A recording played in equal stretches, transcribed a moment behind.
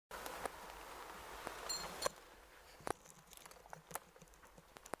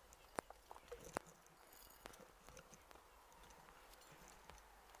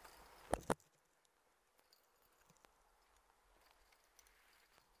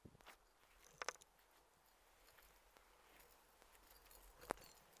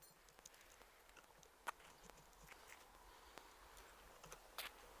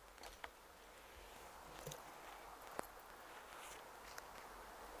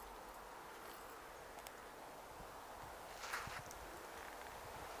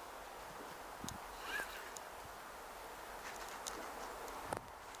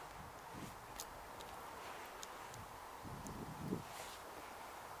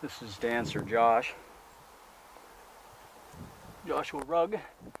This is to answer Josh. Joshua Rugg.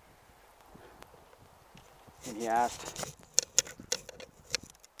 And he asked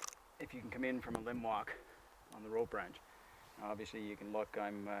if you can come in from a limb walk on the rope branch. Now obviously you can look,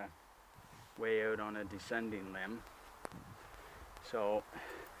 I'm way out on a descending limb. So,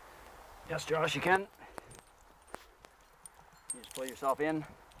 yes Josh, you can. You just pull yourself in.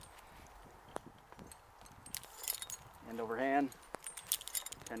 Hand over hand,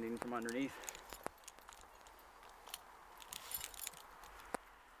 descending from underneath.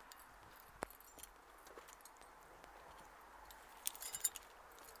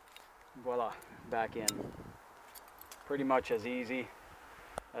 Voila, back in. Pretty much as easy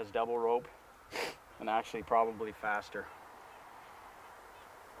as double rope, and actually probably faster.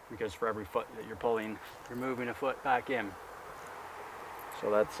 Because for every foot that you're pulling, you're moving a foot back in. So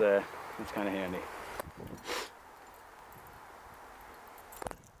that's kind of handy.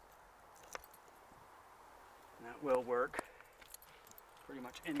 And that will work pretty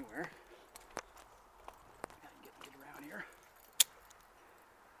much anywhere. Get around here.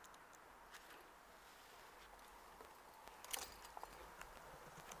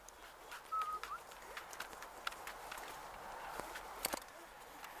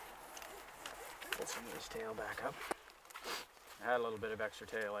 Get some of this tail back up. I had a little bit of extra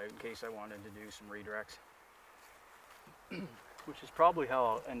tail out in case I wanted to do some redirects. Which is probably how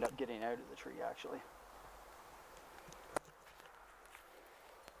I'll end up getting out of the tree actually.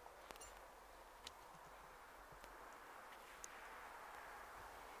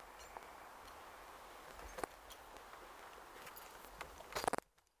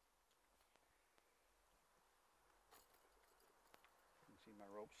 You can see my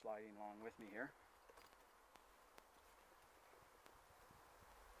rope sliding along with me here.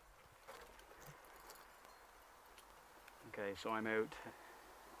 Okay, so I'm out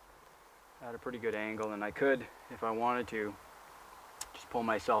at a pretty good angle, and I could, if I wanted to, just pull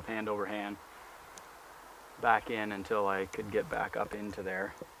myself hand over hand back in until I could get back up into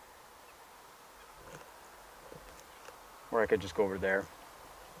there. Or I could just go over there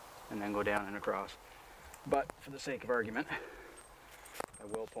and then go down and across. But for the sake of argument, I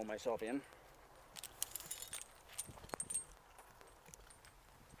will pull myself in.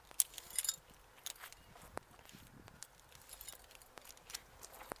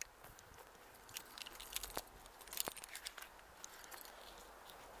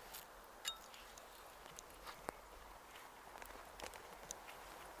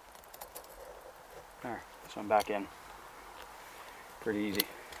 There, so I'm back in. Pretty easy.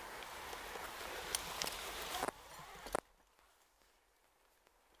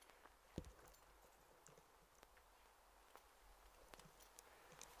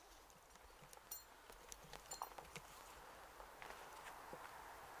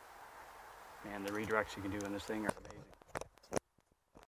 And the redirects you can do in this thing are amazing.